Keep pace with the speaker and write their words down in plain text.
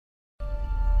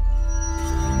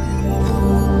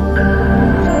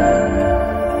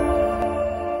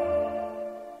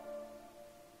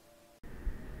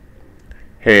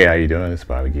Hey, how you doing? It's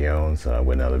Bobby Guillaumes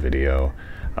with another video.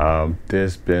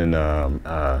 There's been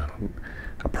a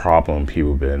problem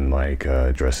people been like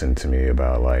addressing to me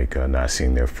about like not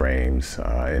seeing their frames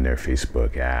in their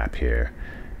Facebook app here,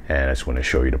 and I just want to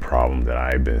show you the problem that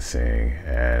I've been seeing,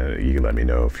 and you can let me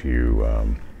know if you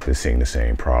been seeing the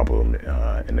same problem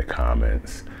in the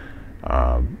comments.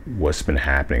 What's been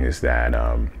happening is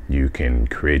that you can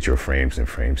create your frames in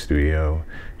Frame Studio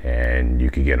and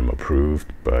you can get them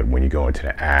approved, but when you go into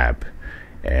the app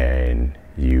and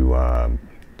you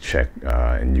check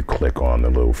and you click on the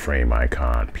little frame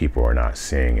icon, people are not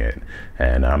seeing it,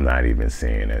 and I'm not even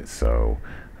seeing it. So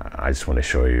I just want to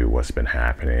show you what's been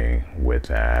happening with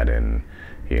that, and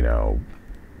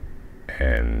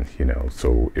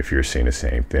so if you're seeing the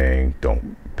same thing,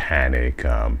 don't panic.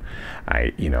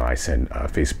 I sent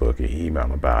Facebook an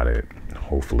email about it.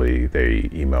 Hopefully they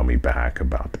email me back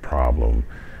about the problem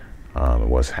and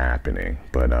what's happening.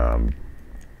 But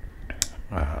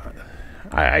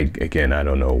again, I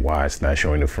don't know why it's not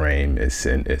showing the frame. It's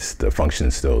the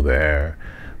function's still there,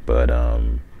 but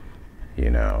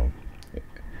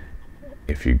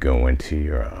if you go into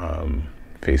your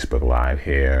Facebook Live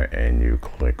here and you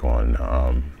click on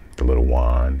the little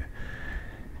wand,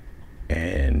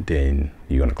 and then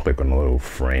you're going to click on the little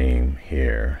frame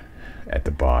here at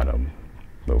the bottom,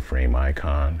 little frame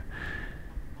icon,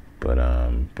 but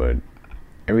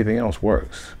everything else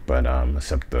works, but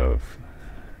except the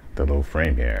little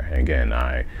frame here. And again,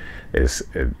 after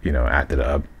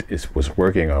it was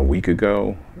working a week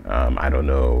ago. I don't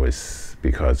know, it's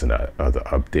because of the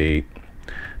update.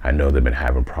 I know they've been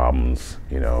having problems,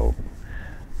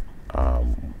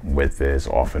 with this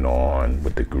off and on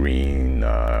with the green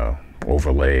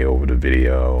overlay over the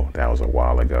video. That was a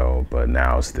while ago, but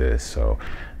now it's this. So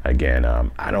again,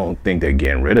 I don't think they're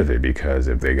getting rid of it, because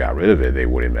if they got rid of it, they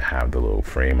wouldn't even have the little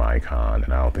frame icon,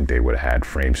 and I don't think they would have had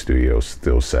Frame Studio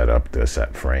still set up to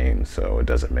set frames, so it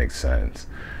doesn't make sense.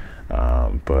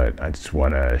 But I just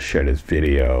want to share this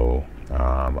video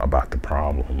about the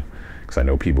problem, because I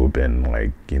know people have been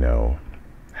like,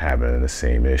 having the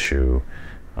same issue.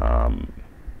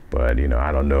 But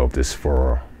I don't know if this is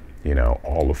for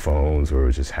all the phones, or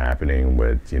it's just happening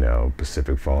with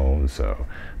Pacific phones. So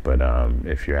but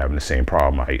if you're having the same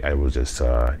problem, I will just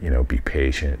be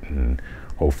patient, and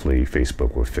hopefully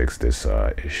Facebook will fix this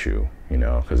issue,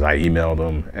 because I emailed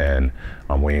them and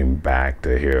I'm waiting back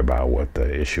to hear about what the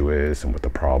issue is and what the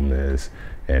problem is,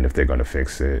 and if they're going to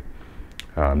fix it.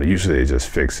 Usually they just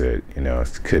fix it.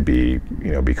 It could be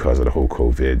because of the whole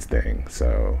COVID thing.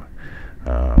 So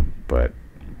but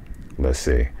let's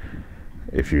see.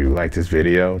 If you like this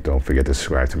video, don't forget to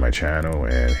subscribe to my channel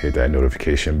and hit that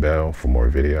notification bell for more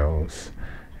videos.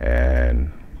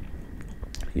 And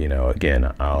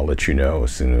again, I'll let you know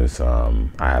as soon as I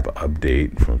have an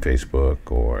update from Facebook,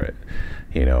 or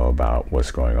about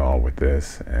what's going on with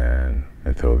this. And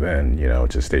until then,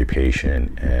 just stay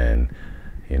patient and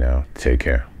take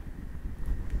care.